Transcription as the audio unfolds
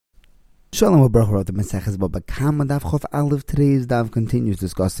Shalom Abracha of the Maseches Baba Kama Daf Chof Aleph. Today's Daf continues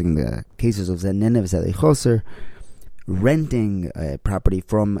discussing the cases of Zenenev Zedei Choser, renting a property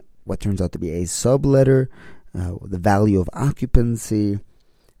from what turns out to be a subletter, the value of occupancy,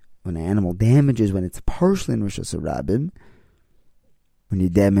 when an animal damages, when it's partially in Rishus HaRabim, when you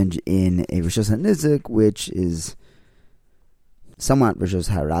damage in a Rishus HaNizik, which is somewhat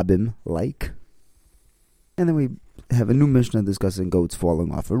Rishus HaRabim like. And then we have a new Mishnah discussing goats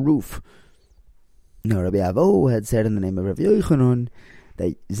falling off a roof. Now, Rabbi Avo had said in the name of Rabbi Yochanan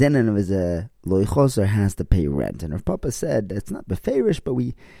that Zenenev is a loy choser, has to pay rent. And Rav Papa said it's not beferish, but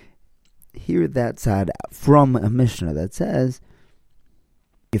we hear that side from a Mishnah that says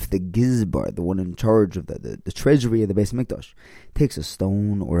if the Gizbar, the one in charge of the treasury of the Beis Mikdash, takes a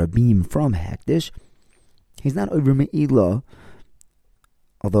stone or a beam from Hektish, he's not over Me'ilah,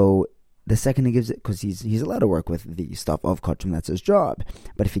 although the second he gives it, because he's allowed to work with the stuff of Kachim, that's his job.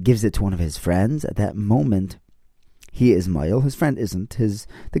 But if he gives it to one of his friends, at that moment, he is Mayil, his friend isn't.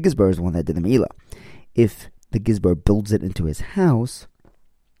 The Gizbar is the one that did the Me'ilah. If the Gizbar builds it into his house,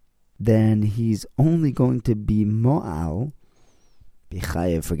 then he's only going to be Mo'al,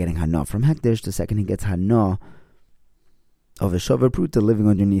 B'chayev, for getting Hana from Hektish. The second he gets Hana of a Shover Pruta living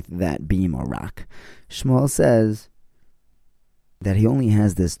underneath that beam or rock. Shmuel says that he only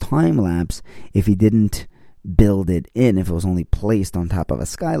has this time lapse if he didn't build it in, if it was only placed on top of a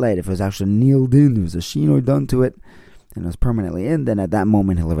skylight, if it was actually nailed in, there was a shino done to it, and it was permanently in, then at that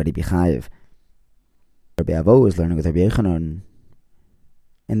moment he'll already be chayiv. Rabbi Avo is learning with Rabbi Yochanan,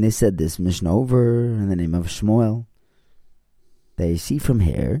 and they said this Mishnah over in the name of Shmuel. They see from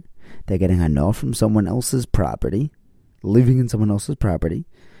here, they're getting hana from someone else's property, living in someone else's property.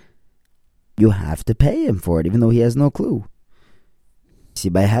 You have to pay him for it, even though he has no clue. See,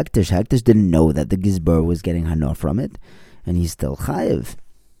 by Hektish didn't know that the Gizbar was getting Hana from it, and he's still Chayiv.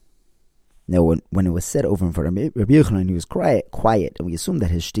 Now, when it was said over in front of Rabbi Yochanan, he was quiet, and we assumed that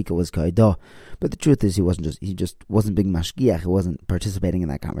his shtika was Kaidah, but the truth is he just wasn't being mashgiach, he wasn't participating in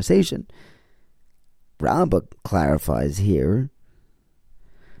that conversation. Rabbah clarifies here,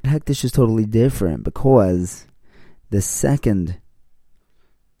 Hektish is totally different, because the second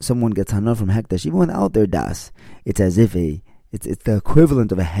someone gets Hana from Hektish, even without their das, it's as if It's the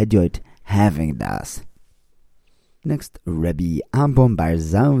equivalent of a hedyot having das. Next, Rabbi Ambon bar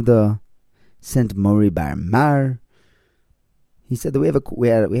Zavda sent Mori bar Mar. He said that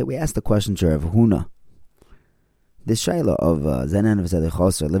we asked the question to Rav Huna. This shaila of Zenenev Zedei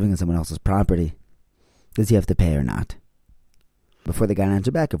Choser living in someone else's property, does he have to pay or not? Before they got an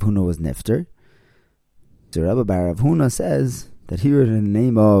answer back, Rav Huna was nifter. So Rabbi bar Rav Huna says that here in the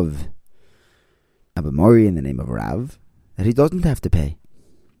name of Abba Mori, in the name of Rav, that he doesn't have to pay.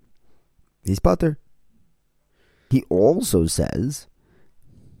 He's patur. He also says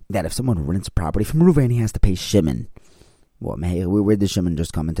that if someone rents property from Reuven, he has to pay Shimon. Well, where did Shimon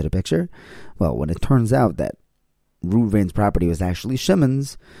just come into the picture? Well, when it turns out that Reuven's property was actually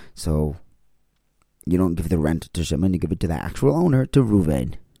Shimon's, so you don't give the rent to Shimon, you give it to the actual owner, to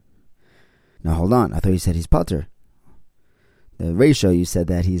Reuven. Now hold on, I thought you said he's patur. The ratio, you said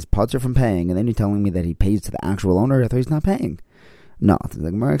that he's patur from paying, and then you're telling me that he pays to the actual owner. I thought he's not paying. No,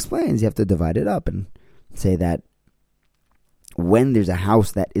 the Gemara explains you have to divide it up and say that when there's a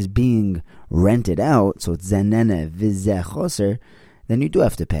house that is being rented out, so it's Zenenev Vizeh Choser, then you do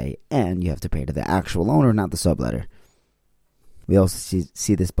have to pay, and you have to pay to the actual owner, not the subletter. We also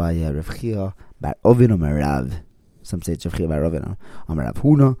see this by Rav Chia bar Ovin Omer Rav. Some say it's Rav Chia bar Ovin Omer Rav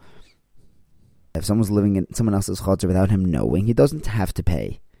Huna. If someone's living in someone else's chutzner without him knowing, he doesn't have to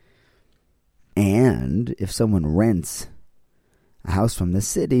pay. And if someone rents a house from the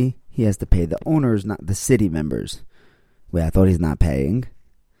city, he has to pay the owners, not the city members. Wait, I thought he's not paying.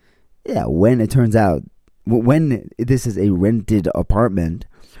 Yeah, when it turns out, when this is a rented apartment,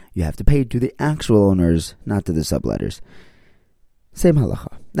 you have to pay to the actual owners, not to the subletters. Same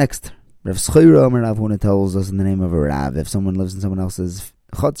halacha. Next, Rav Schuyra Omer Rav Huna tells us in the name of a Rav, if someone lives in someone else's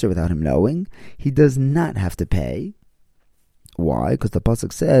chutzner without him knowing, he does not have to pay. Why? Because the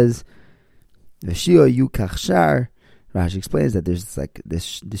pasuk says, "V'shio yukach shar." Rashi explains that there's like the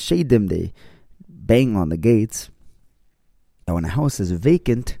shadim, they bang on the gates, and when a house is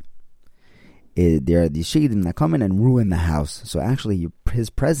vacant, there are the shadim that come in and ruin the house. So actually, his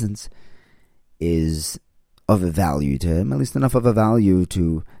presence is of a value to him, at least enough of a value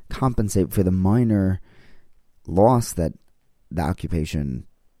to compensate for the minor loss that the occupation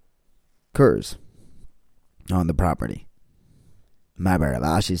occurs on the property. Mabar Rav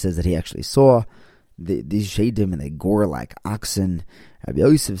Ashi says that he actually saw these shadim and they gore like oxen. Rabbi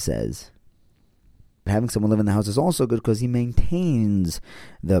Yosef says Having someone live in the house is also good because he maintains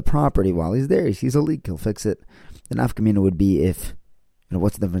the property while he's there. He sees a leak, he'll fix it. The nafkamina would be if,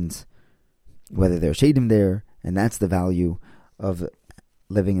 what's the difference? Whether there's shadim there, and that's the value of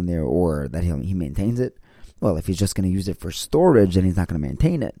living in there, or that he maintains it. Well, if he's just going to use it for storage, then he's not going to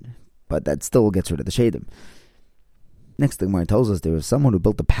maintain it. But that still gets rid of the shadim. Next, the Gemara tells us there was someone who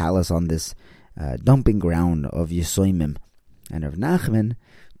built a palace on this dumping ground of Yesoimim, and Rav Nachman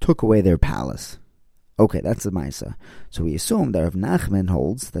took away their palace. Okay, that's the Maisa. So we assume that Rav Nachman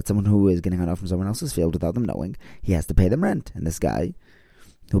holds that someone who is getting enough from someone else's field without them knowing, he has to pay them rent. And this guy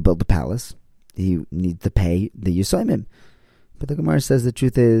who built the palace, he needs to pay the Yesoimim. But the Gemara says the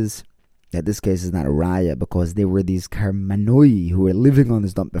truth is that this case is not a raya because there were these karmanoi who were living on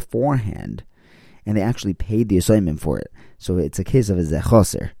this dump beforehand, and they actually paid the Yesoimim for it. So it's a case of a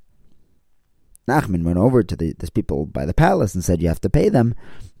zechoser. Nachman went over to this people by the palace and said, you have to pay them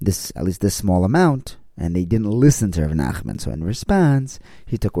at least this small amount, and they didn't listen to Rav Nachman. So in response,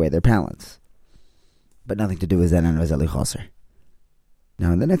 he took away their palace. But nothing to do with Zenan or Zeli Choser.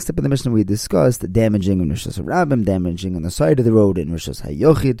 Now in the next step of the Mishnah we discussed the damaging in Rishos HaRabim, damaging on the side of the road in Rishos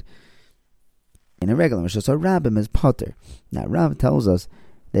HaYochid. In a regular Rishos HaRabim is Potter. Now Rav tells us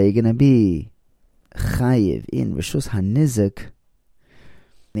that you're going to be Chayiv in Rishos HaNizik.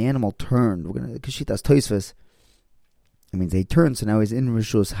 The animal turned. We're going to Kashitas Toisves. It means he turned, so now he's in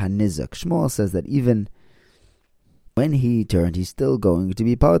Rishus HaNizak. Shmuel says that even when he turned, he's still going to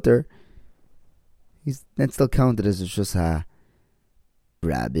be Potter. That's still counted as Rishus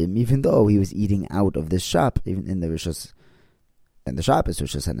HaRabim, even though he was eating out of this shop, even in the Rishus, and the shop is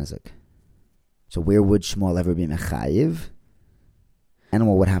Rishus HaNizak. So where would Shmuel ever be Mechayiv?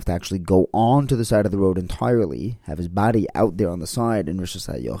 Animal would have to actually go on to the side of the road entirely, have his body out there on the side in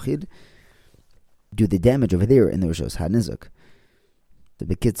Rishos HaYochid, do the damage over there in the Rishos HaNizuk. The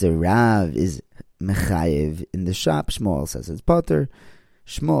Bekitzer Rav is Mechayiv in the shop. Shmuel says it's Potter.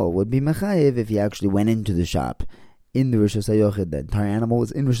 Shmuel would be Mechayiv if he actually went into the shop in the Rishos HaYochid. The entire animal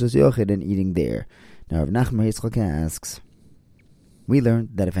was in Rishos HaYochid and eating there. Now Rav Nachman Yitzchak asks, we learned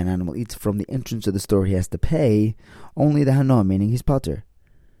that if an animal eats from the entrance of the store, he has to pay only the hana, meaning he's potter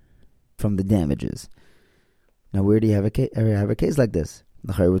from the damages. Now, where do you have a case like this?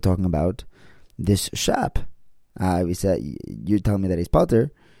 We're talking about this shop. We said you're telling me that he's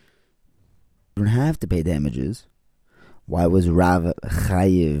potter. You don't have to pay damages. Why was Rav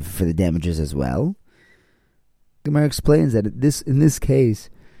chayiv for the damages as well? Gemara explains that in this case,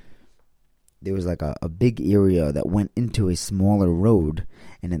 there was like a big area that went into a smaller road,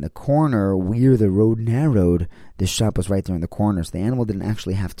 and in the corner where the road narrowed, the shop was right there in the corner, so the animal didn't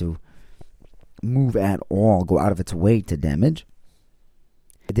actually have to move at all, go out of its way to damage.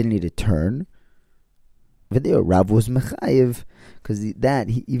 It didn't need to turn. But there, Rav was mechayiv, because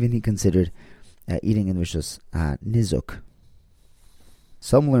he considered eating in Rishos Nizuk.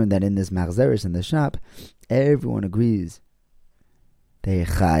 Some learn that in this machzeres in the shop, everyone agrees they're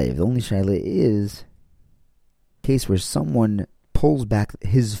chayiv. The only shaila is a case where someone pulls back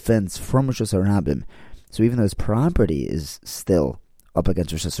his fence from Rishos HaRabim. So even though his property is still up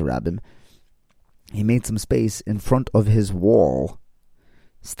against Rishos HaRabim, he made some space in front of his wall,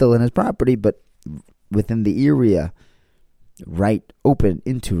 still in his property, but within the area right open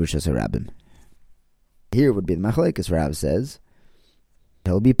into Rishos HaRabim. Here would be the machlekes. Rav says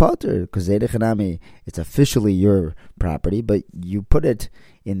he'll be potter because it's officially your property, but you put it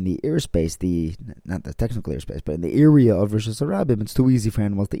in the airspace, not the technical airspace, but in the area of Rishos HaRabim. It's too easy for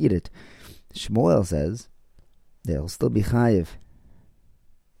animals to eat it. Shmuel says they'll still be chayiv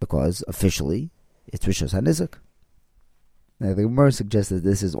because officially it's Rishos HaNizuk. Now the Gemara suggests that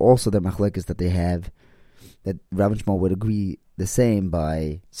this is also the machlekes that they have, that Rav and Shmuel would agree the same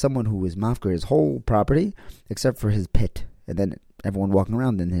by someone who is mafker his whole property except for his pit, and then everyone walking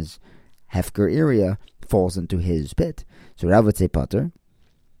around in his hefker area falls into his pit. So Rav would say potter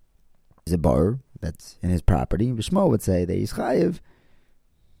is a bar that's in his property. Shmuel would say that he's chayiv.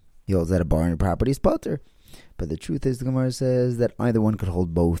 He holds that a bar in your property is potter. But the truth is, the Gemara says that either one could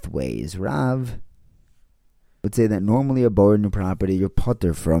hold both ways. Rav would say that normally a bar in your property, you're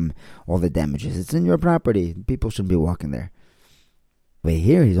potter from all the damages. It's in your property. People shouldn't be walking there. But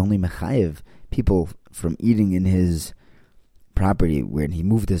here, he's only mechayiv people from eating in his property when he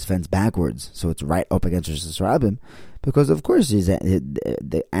moved his fence backwards, so it's right up against Rishos HaRabim, because of course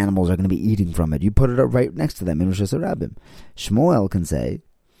the animals are going to be eating from it. You put it up right next to them in Rishos HaRabim. Shmuel can say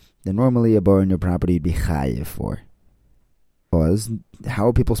that normally a bar in your property you'd be chayiv for. Because how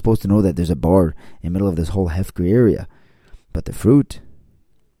are people supposed to know that there's a bar in the middle of this whole hefker area? But the fruit,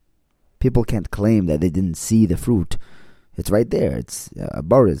 people can't claim that they didn't see the fruit. It's right there. It's a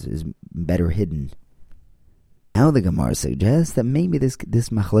bar is better hidden Now the Gemara suggests that maybe this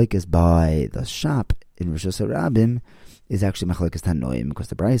machlokes by the shop in Rosh Hashanah is actually machlokes Tanoim, because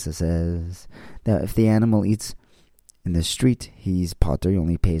the Brisa says that if the animal eats in the street, he's potter. He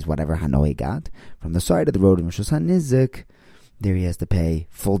only pays whatever hano he got. From the side of the road in Rosh Hashanah, there he has to pay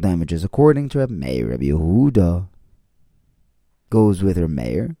full damages, according to Rabbi Meir. Rabbi Yehuda goes with Rabbi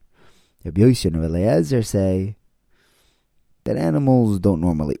Meir. Rabbi Yossi and Rabbi Eliezer say that animals don't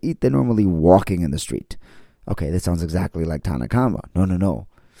normally eat; they're normally walking in the street. Okay, this sounds exactly like Tanakama. No.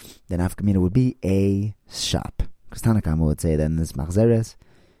 The nafkamina would be a shop, because Tanakama would say that in this machzeres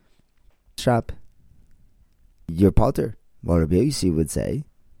shop, you're potter. Well, Rabbi Yossi would say,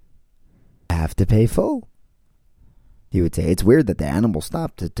 I have to pay full. He would say, it's weird that the animal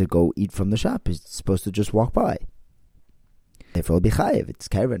stopped to go eat from the shop. He's supposed to just walk by. Therefore, it'll be chayiv. It's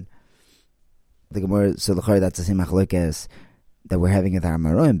keren. The Gemara, so that's the same machlokes that we're having at our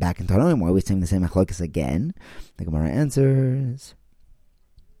Maroim back in Tanoim. Why are we saying the same machlokes again? The Gemara answers,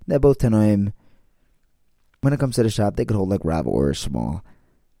 they're both Tanoim. When it comes to the shop, they could hold like Rav or Shmuel.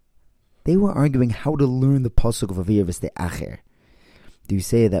 They were arguing how to learn the pasuk of Avir v'stei acher. Do you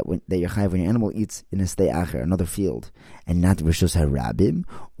say that that you're chayiv when your animal eats in a stei acher, another field, and not Rishos HaRabim?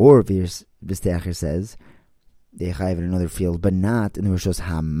 Or v'stei acher says they're chayiv in another field, but not in the Rishos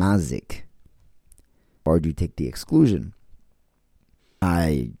HaMazik? Or do you take the exclusion?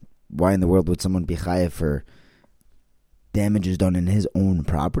 Why in the world would someone be chayiv for damages done in his own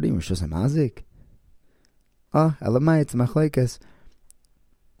property? Rishos HaMazik? Elamai, it's machlokes.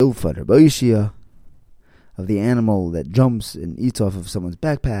 Ilfa or Boishia, of the animal that jumps and eats off of someone's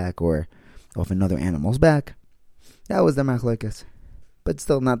backpack or off another animal's back. That was the machlokes. But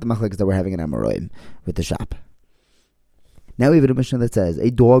still not the machlokes that we're having in Amoraim with the shop. Now we have a Mishnah that says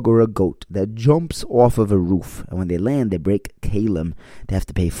a dog or a goat that jumps off of a roof, and when they land, they break kalim, they have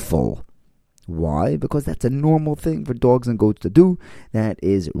to pay full. Why? Because that's a normal thing for dogs and goats to do. That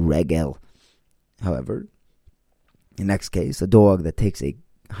is regel. However, in the next case, a dog that takes a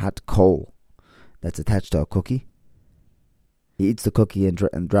hot coal that's attached to a cookie, he eats the cookie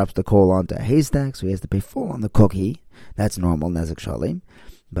and drops the coal onto a haystack, so he has to pay full on the cookie. That's normal, nezek shalim.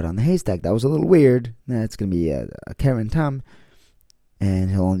 But on the haystack, that was a little weird. That's going to be a keren tam,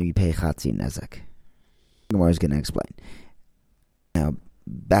 and he'll only pay chatzi nezek. Gemara is going to explain. Now,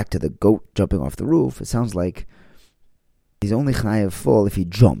 back to the goat jumping off the roof. It sounds like he's only chayav full if he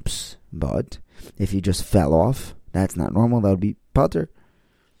jumps, but if he just fell off, that's not normal. That would be potter.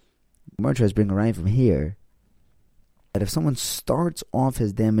 Gemara tries to bring a rhyme from here that if someone starts off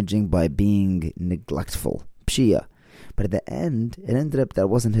his damaging by being neglectful, pshia, but at the end, it ended up that it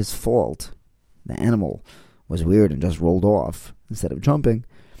wasn't his fault. The animal was weird and just rolled off instead of jumping,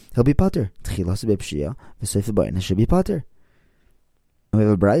 he'll be potter. Tchilas b'pshia, v'soif b'ayna should be potter. We have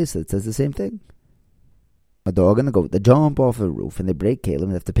a brayso that says the same thing. A dog and a goat, they jump off a roof and they break kalim,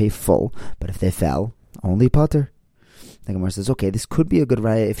 they have to pay full, but if they fell, only potter. The Gemara says, okay, this could be a good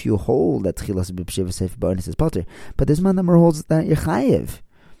raya if you hold that tchilas b'pshia v'soif b'ayna says potter, but this man number holds that you're chayiv.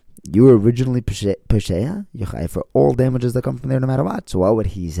 You were originally Pesheya, you're chayiv for all damages that come from there no matter what. So what would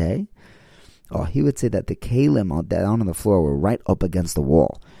he say? He would say that the kalim down on the floor were right up against the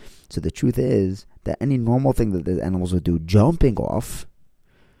wall. So the truth is that any normal thing that the animals would do, jumping off,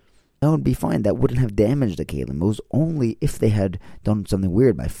 that would be fine. That wouldn't have damaged the kalim. It was only if they had done something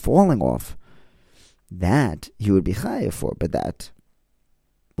weird by falling off that he would be chayiv for. But that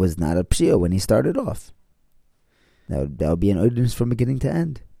was not a pshia when he started off. That would be an ordinance from beginning to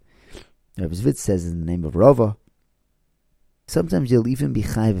end. Rav Zvitz says in the name of Rava, sometimes you'll even be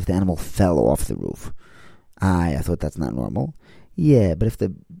chayiv if the animal fell off the roof. I thought that's not normal. Yeah, but if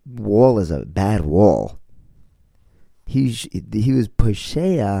the wall is a bad wall, he was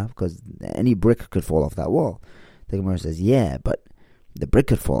pesheya because any brick could fall off that wall. The Gemara says, yeah, but the brick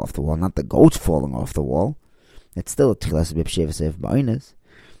could fall off the wall, not the goats falling off the wall. It's still tchilas b'pshia v'seif b'aynas.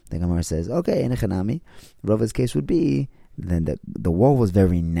 The Gemara says, okay, in a chanami, Rava's case would be then the wall was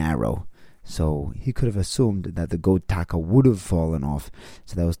very narrow. So he could have assumed that the goat taka would have fallen off.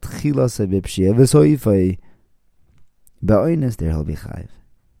 So that was tchilas b'pshia v'soifei ba'aynas, there he'll be chayiv.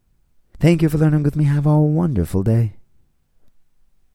 Thank you for learning with me. Have a wonderful day.